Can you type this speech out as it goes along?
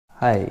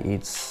Hi,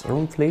 it's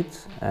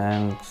RhumbFleet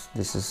and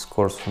this is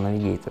course for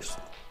Navigators.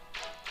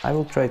 I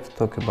will try to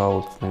talk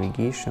about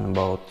navigation,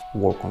 about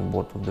work on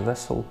board of the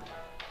vessel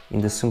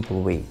in the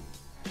simple way.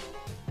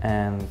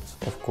 And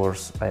of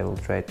course I will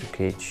try to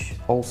catch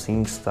all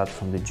things start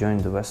from the join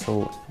the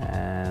vessel,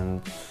 and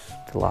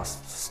the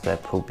last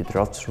step will be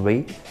draft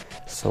survey.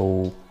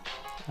 So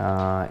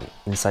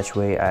in such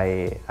way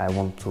I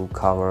want to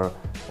cover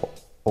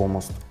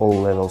almost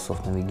all levels of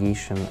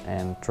navigation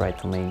and try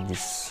to make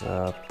this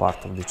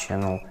part of the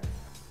channel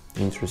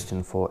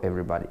interesting for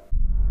everybody.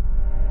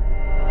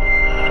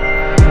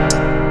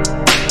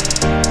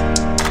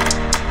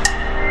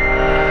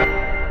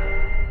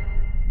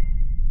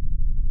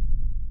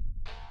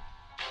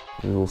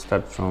 We will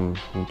start from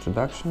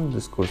introduction.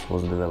 This course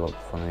was developed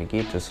for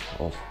navigators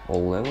of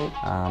all levels.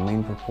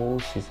 Main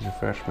purpose is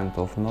refreshment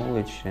of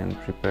knowledge and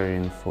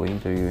preparing for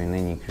interview in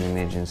any crewing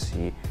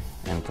agency,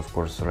 and of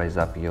course rise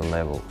up your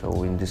level.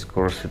 So in this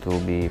course it will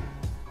be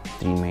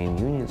 3 main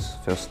units: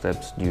 first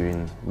steps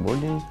during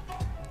boarding,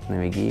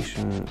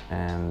 navigation,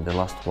 and the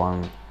last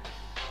one,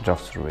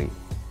 draft survey.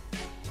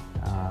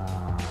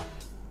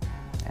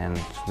 And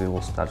we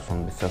will start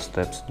from the first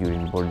steps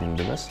during boarding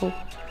the vessel.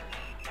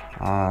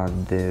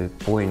 The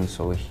points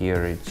over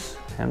here, it's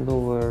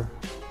handover,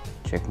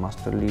 check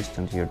master list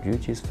and your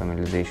duties,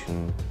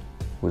 familiarization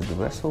with the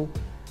vessel,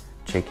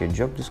 check your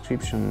job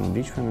description,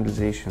 bridge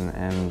familiarization,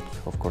 and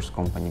of course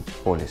company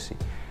policy.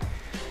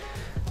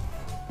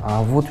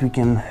 What we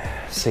can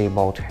say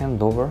about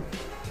handover,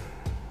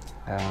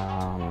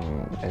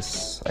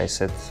 as I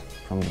said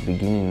from the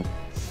beginning,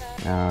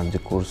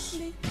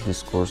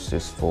 this course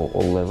is for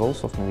all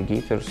levels of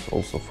navigators,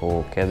 also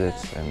for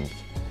cadets and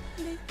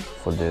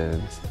for the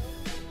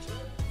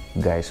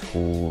guys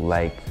who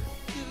like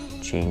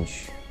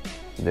change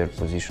their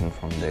position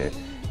from the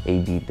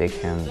AB,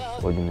 deckhand,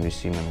 ordinary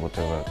seaman,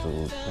 whatever,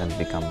 to then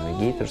become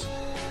navigators.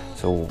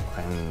 So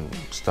I'm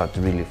start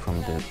really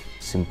from the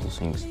simple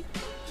things.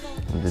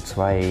 And that's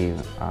why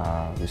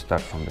we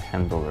start from the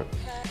handover.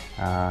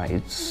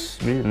 It's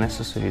really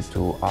necessary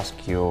to ask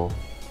your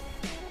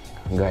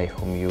guy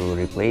whom you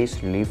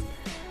replace, relieve,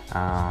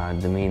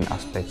 the main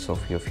aspects of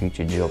your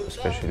future job,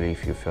 especially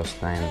if you first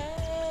time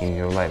in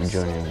your life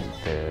joining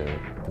the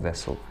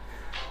vessel.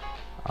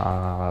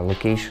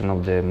 Location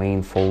of the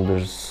main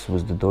folders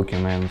with the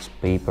documents,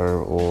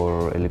 paper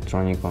or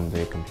electronic on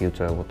the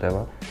computer,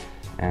 whatever,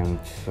 and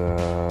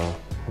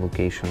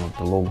location of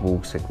the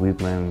logbooks,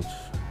 equipment,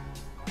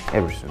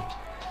 everything.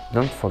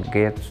 Don't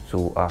forget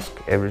to ask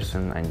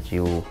everything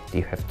until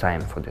you have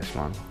time for this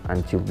one,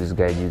 until this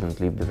guy didn't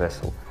leave the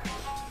vessel.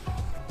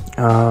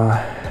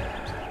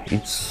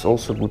 It's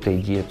also a good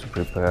idea to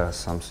prepare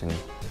something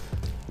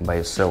by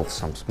yourself,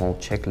 some small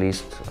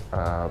checklist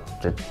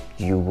that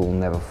you will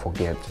never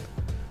forget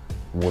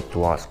what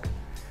to ask.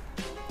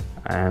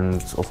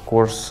 And of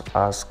course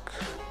ask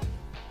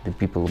the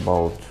people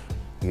about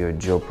your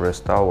job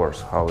rest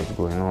hours, how it's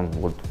going on,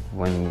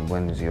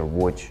 when is your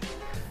watch,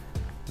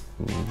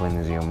 when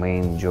is your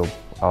main job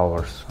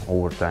hours,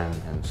 overtime,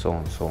 and so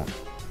on, so on.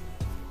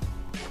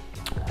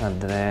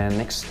 And the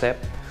next step,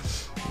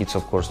 it's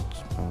of course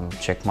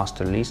check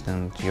master list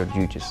and your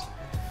duties.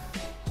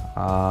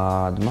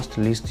 The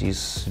master list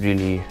is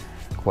really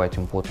quite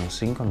important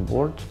thing on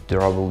board. There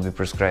will be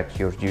prescribed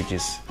your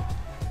duties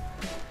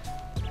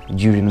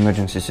during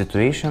emergency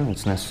situation.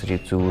 It's necessary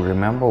to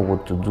remember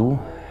what to do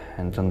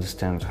and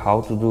understand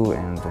how to do,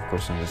 and of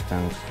course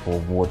understand for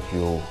what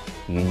you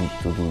need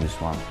to do this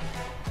one.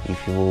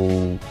 If you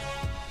will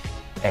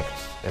act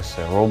as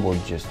a robot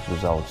just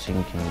without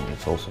thinking,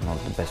 it's also not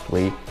the best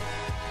way,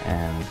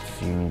 and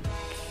you need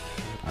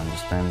to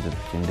understand that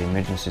in the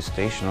emergency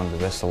station on the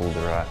vessel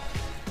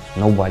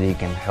nobody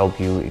can help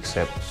you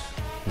except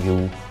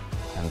you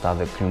and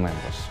other crew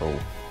members. So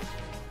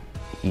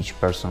each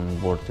person on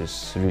board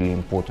is really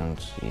important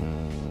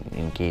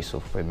in case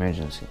of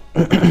emergency.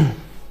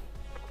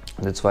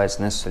 That's why it's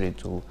necessary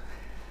to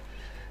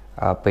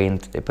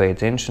pay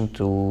attention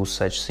to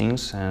such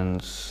things,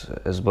 and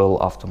as well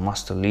after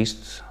master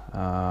list,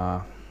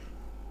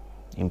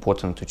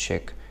 important to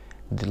check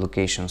the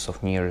locations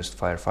of nearest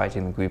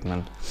firefighting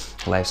equipment,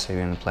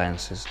 life-saving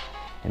appliances,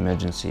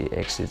 emergency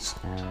exits,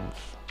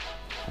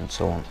 and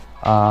so on.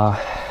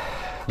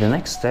 The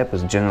next step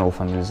is general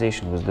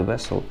familiarization with the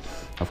vessel.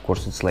 Of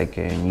course, it's like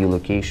a new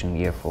location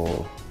here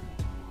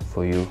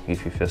for you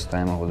if you first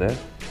time over there.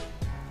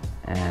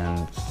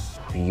 And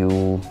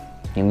you,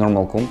 in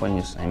normal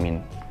companies, I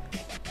mean,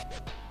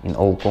 in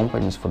all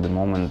companies for the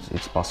moment,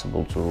 it's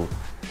possible to,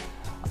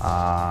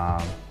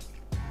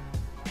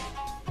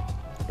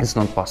 it's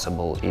not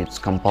possible, it's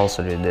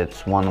compulsory that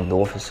one of the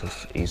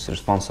officers is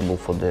responsible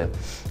for the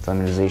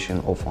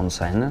familiarization of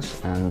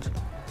on-signers, and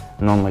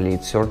normally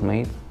it's third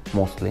mate,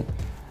 mostly,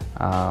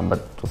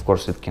 but of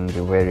course it can be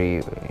vary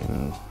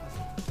in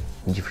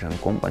different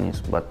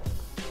companies, but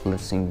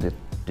let's think that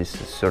this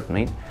is third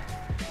mate.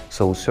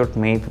 So third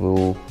mate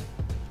will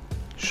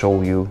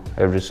show you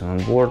everything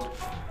on board,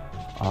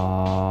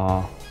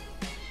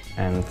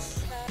 and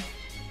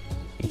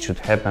it should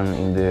happen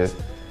in the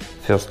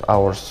first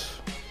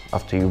hours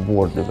after you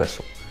board the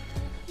vessel,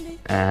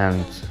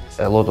 and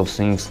a lot of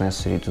things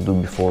necessary to do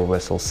before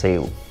vessel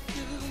sail.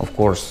 Of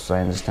course,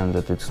 I understand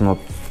that it's not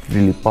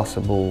really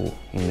possible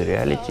in the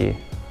reality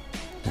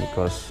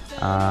because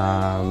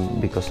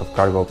of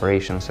cargo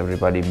operations,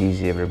 everybody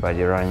busy,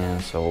 everybody running,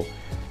 so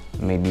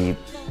maybe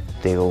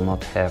they will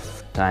not have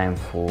time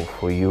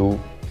for you.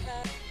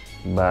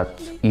 But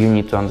you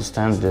need to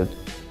understand that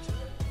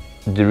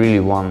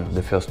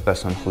the first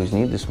person who is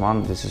need this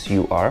one, this is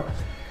you are,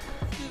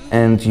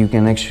 and you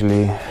can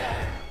actually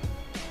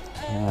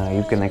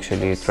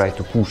try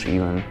to push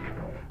even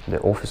the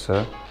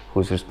officer who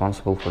is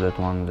responsible for that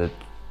one, that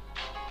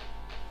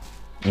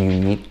you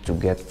need to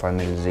get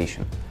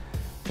familiarization.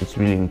 It's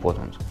really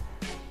important.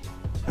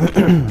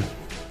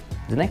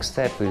 The next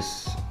step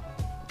is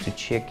to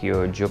check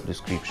your job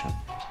description,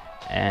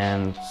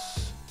 and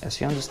as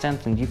you understand,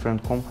 in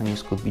different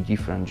companies could be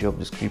different job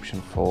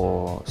description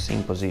for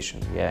same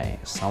position. Yeah,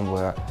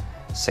 somewhere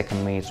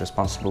second mate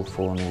responsible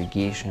for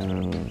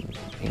navigation,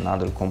 in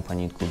other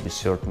company it could be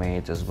third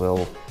mate as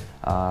well.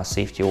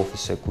 Safety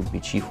officer could be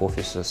chief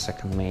officer,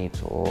 second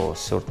mate or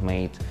third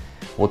mate,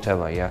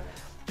 whatever, yeah.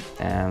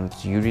 And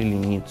you really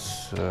need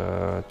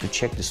to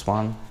check this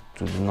one,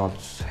 to do not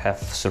have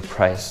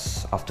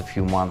surprise after a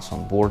few months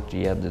on board,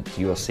 yeah, that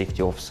you are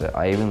safety officer.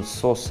 I even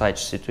saw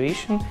such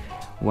situation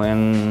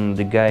when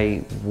the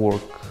guy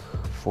worked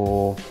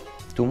for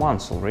 2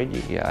 months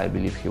already. Yeah, I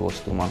believe he was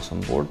 2 months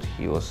on board.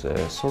 He was a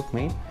third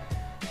mate,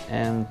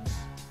 and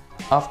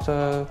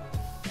after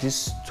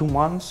these 2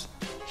 months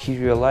he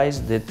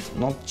realized that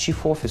not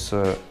chief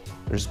officer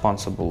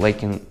responsible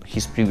like in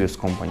his previous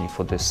company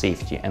for the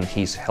safety, and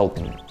he's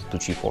helping to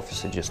chief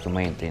officer just to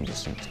maintain the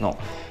things. No,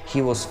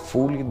 he was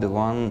fully the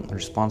one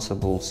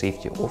responsible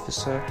safety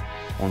officer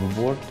on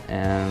board,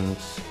 and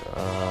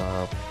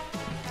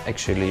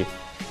actually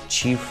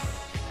chief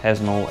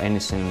has no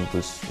anything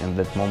with in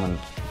that moment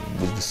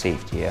with the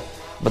safety, yeah.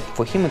 But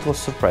for him it was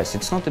surprise.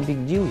 It's not a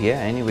big deal, yeah.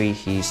 Anyway,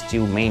 he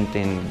still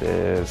maintained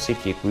the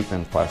safety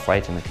equipment,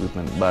 firefighting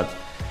equipment, but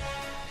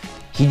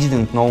he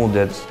didn't know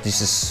that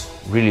this is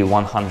really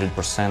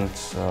 100%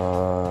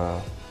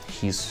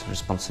 his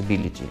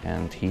responsibility,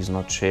 and he's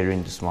not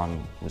sharing this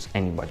one with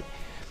anybody.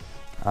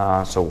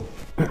 So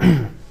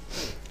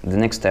the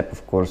next step,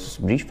 of course, is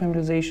breach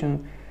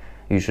familiarization.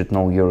 You should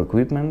know your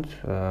equipment.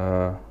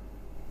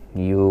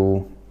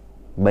 You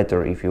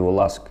better if you will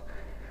ask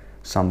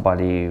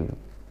somebody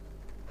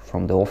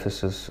from the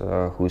offices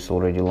who is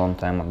already a long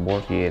time on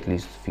board, yeah, at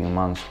least a few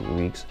months, few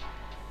weeks,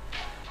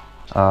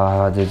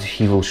 that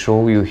he will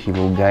show you, he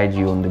will guide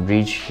you on the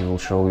bridge, he will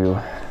show you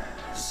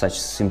such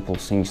simple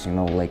things, you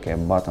know, like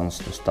buttons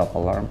to stop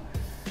alarm,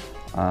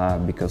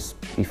 because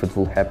if it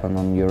will happen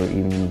on your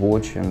evening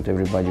watch and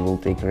everybody will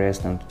take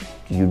rest and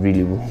you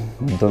really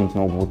don't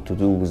know what to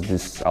do with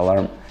this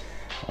alarm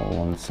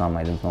on some,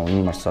 I don't know,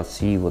 Inmarsat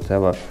Sea,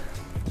 whatever,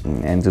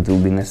 and it will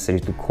be necessary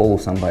to call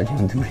somebody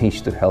on the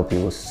bridge to help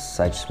you with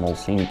such small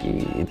thing,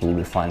 it will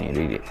be funny,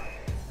 really.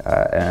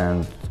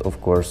 And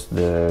of course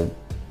the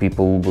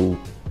people will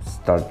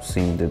start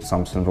seeing that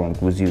something wrong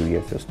with you,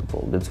 yeah, first of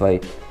all. That's why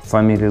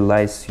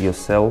familiarize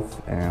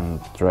yourself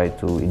and try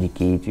to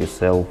educate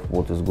yourself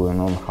what is going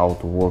on, how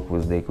to work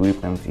with the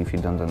equipment. If you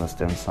don't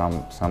understand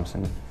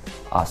something,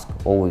 ask,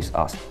 always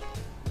ask.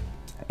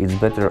 It's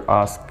better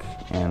ask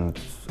and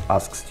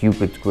ask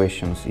stupid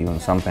questions, even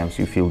sometimes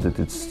you feel that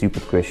it's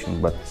stupid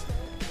question, but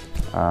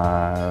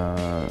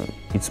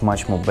it's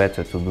much more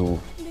better to do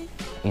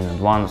in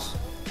advance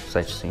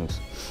such things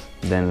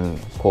than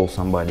call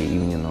somebody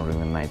evening or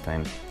even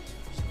nighttime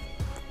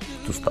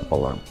to stop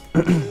alarm.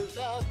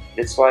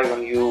 That's why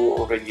when you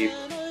already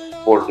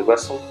board the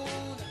vessel,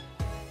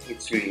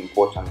 it's really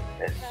important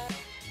that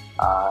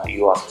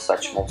you ask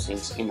such small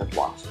things in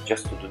advance,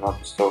 just to do not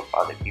disturb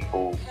other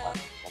people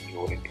when you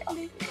already are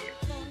here.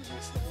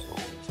 So,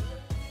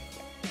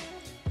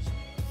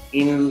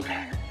 in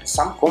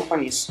some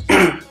companies,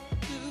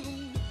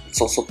 it's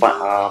also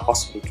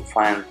possible to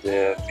find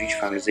the breach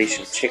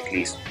familiarization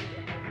checklist.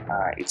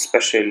 It's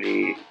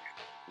specially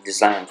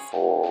designed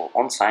for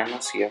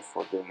on-signers, yeah,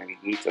 for the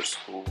navigators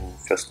who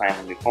first time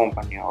in the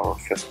company or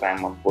first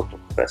time on board of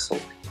the vessel.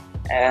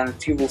 And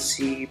you will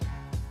see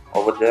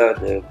over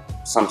there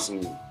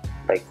something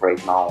like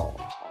right now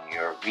on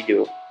your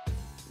video,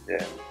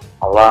 the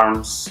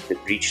alarms, the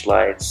breach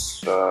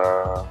lights,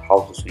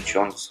 how to switch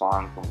on this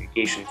one,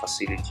 communication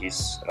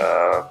facilities,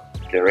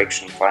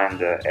 direction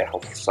finder, echo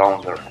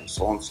sounder, and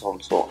so on, so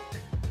on, so on.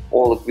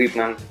 All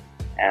equipment.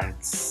 And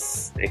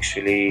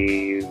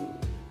actually,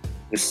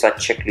 with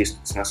such checklist,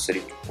 it's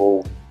necessary to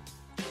call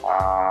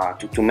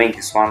to make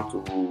this one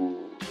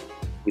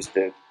with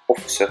the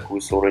officer who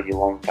is already a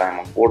long time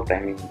on board. I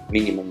mean,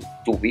 minimum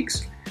 2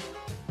 weeks,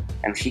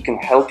 and he can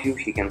help you,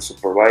 he can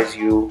supervise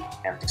you,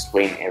 and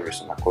explain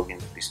everything according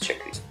to this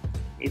checklist.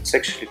 It's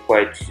actually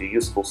quite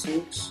useful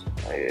things,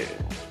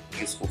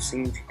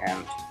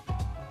 and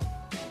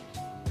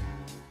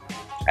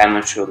I'm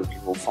not sure that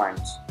you will find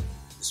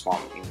this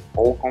one in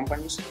all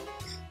companies.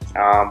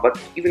 But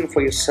even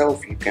for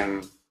yourself, you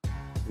can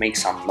make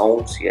some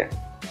notes, yeah,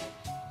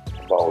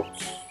 about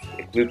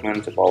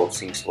equipment, about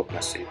things what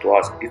necessary to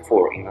ask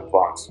before, in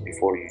advance,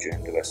 before you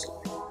join the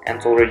vessel.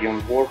 And already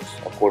on board,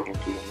 according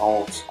to your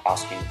notes,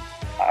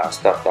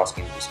 start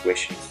asking these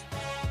questions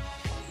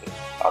of the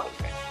other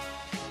guy.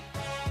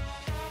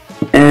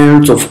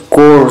 And of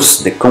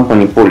course, the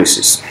company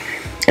policies,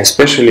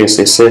 especially as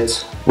I said,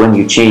 when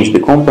you change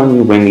the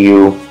company, when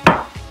you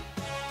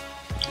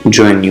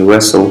join new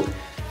vessel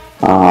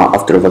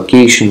after a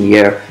vacation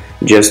year,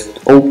 just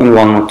open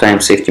one more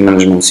time safety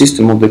management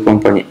system of the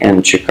company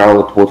and check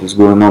out what is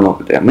going on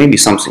over there. Maybe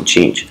something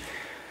changed.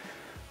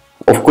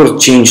 Of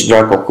course, change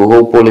drug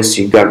alcohol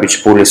policy,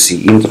 garbage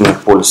policy,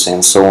 internet policy,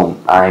 and so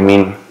on. I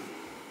mean,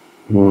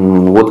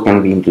 what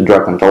can be into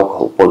drug and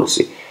alcohol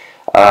policy?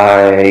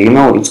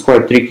 It's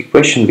quite a tricky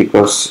question,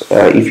 because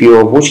if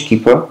you're a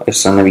watchkeeper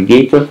as a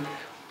navigator,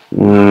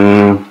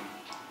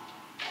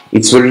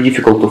 it's very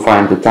difficult to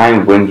find the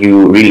time when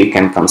you really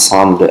can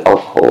consume the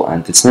alcohol,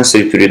 and it's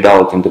necessary to read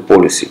out in the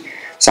policy.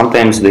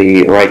 Sometimes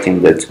they write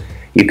in that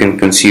you can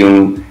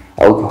consume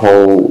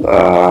alcohol,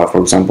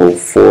 for example,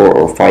 4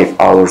 or 5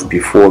 hours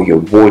before your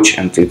watch,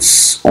 and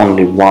it's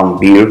only one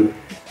beer,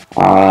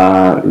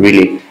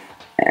 really.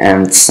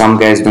 And some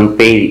guys don't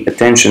pay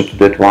attention to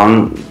that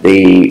one.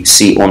 They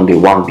see only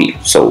one beer,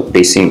 so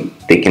they think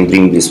they can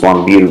drink this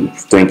one beer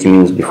 20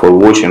 minutes before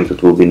watch, and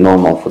it will be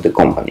normal for the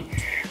company.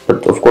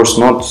 But of course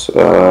not,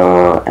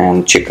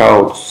 and check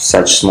out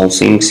such small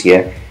things.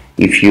 Yeah,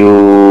 if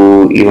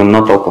you even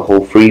not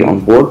alcohol free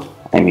on board,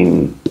 I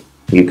mean,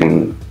 you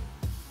can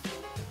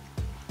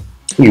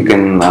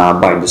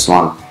buy this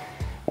one.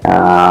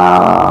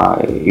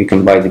 You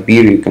can buy the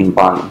beer, you can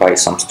buy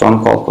some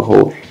strong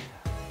alcohol.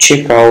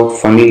 Check out,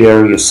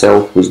 familiar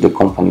yourself with the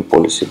company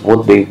policy,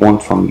 what they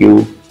want from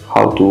you,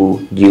 how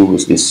to deal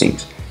with these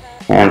things.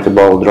 And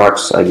about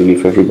drugs, I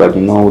believe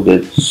everybody knows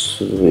that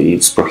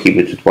it's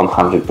prohibited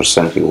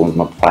 100%. You will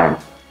not find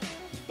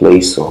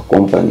place or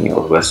company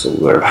or vessel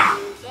where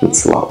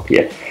it's allowed.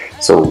 Yeah.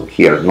 So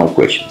here, no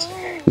questions.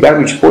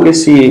 Garbage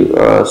policy,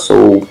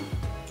 so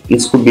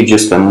it could be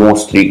just a more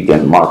strict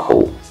than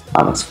Marpol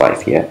Annex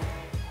 5. Yeah.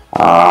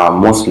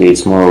 Mostly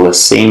it's more or less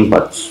same,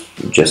 but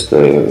just a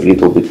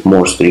little bit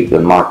more strict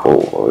than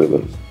Marpol, or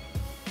even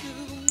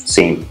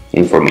same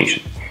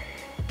information.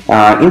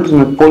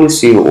 Internet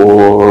policy,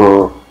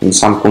 or in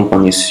some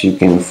companies you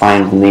can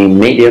find the name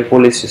media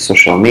policy,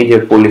 social media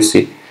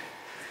policy.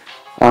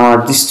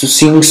 These two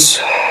things,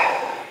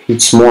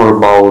 it's more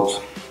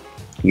about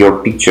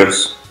your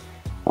pictures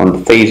on the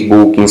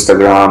Facebook,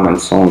 Instagram,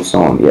 and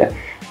so on. Yeah.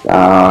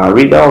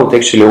 Read out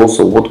actually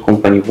also what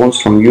company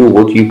wants from you,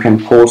 what you can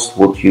post,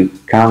 what you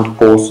can't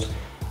post,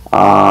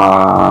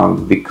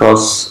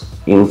 because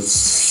in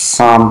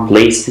some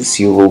places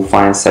you will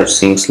find such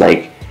things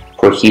like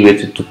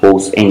prohibited to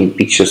post any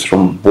pictures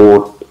from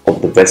board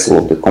of the vessel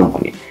of the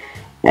company.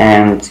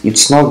 And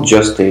it's not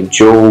just a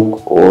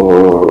joke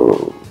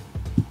or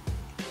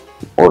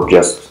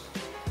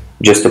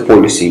just a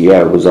policy,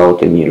 yeah,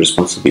 without any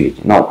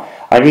responsibility. No,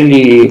 I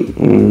really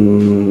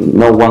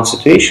know one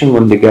situation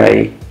when the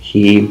guy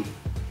he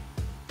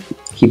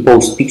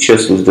posts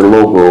pictures with the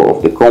logo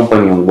of the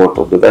company on board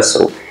of the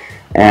vessel,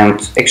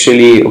 and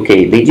actually,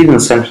 okay, they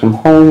didn't send him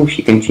home,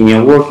 he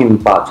continued working,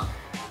 but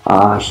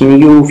he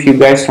knew a few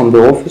guys from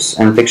the office,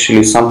 and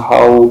actually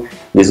somehow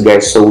this guy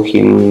saw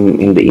him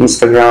in the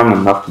Instagram,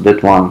 and after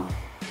that one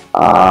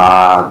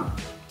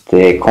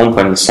the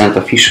company sent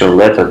official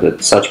letter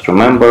that such a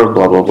member,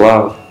 blah blah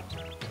blah,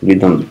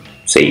 didn't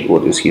say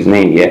what is his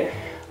name, yeah,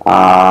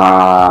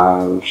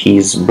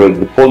 he's break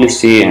the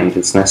policy, and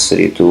it's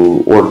necessary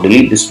to or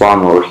delete this one,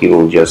 or he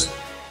will just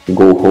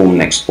go home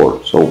next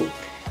port. So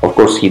of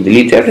course he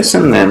deleted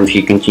everything and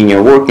he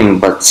continued working,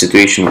 but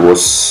situation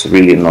was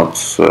really not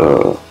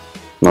so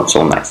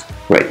nice,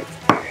 right?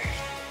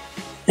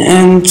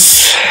 And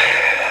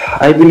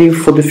I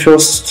believe for the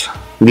first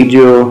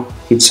video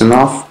it's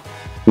enough.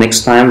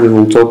 Next time we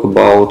will talk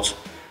about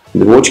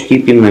the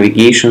watchkeeping,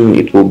 navigation.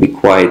 It will be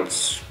quite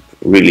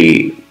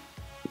really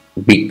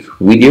big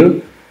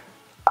video.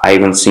 I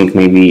even think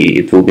maybe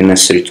it will be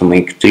necessary to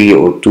make 3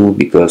 or 2,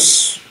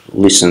 because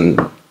listen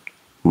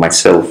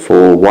myself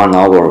for 1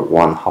 hour,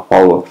 1.5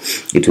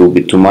 hours, it will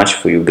be too much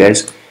for you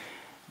guys.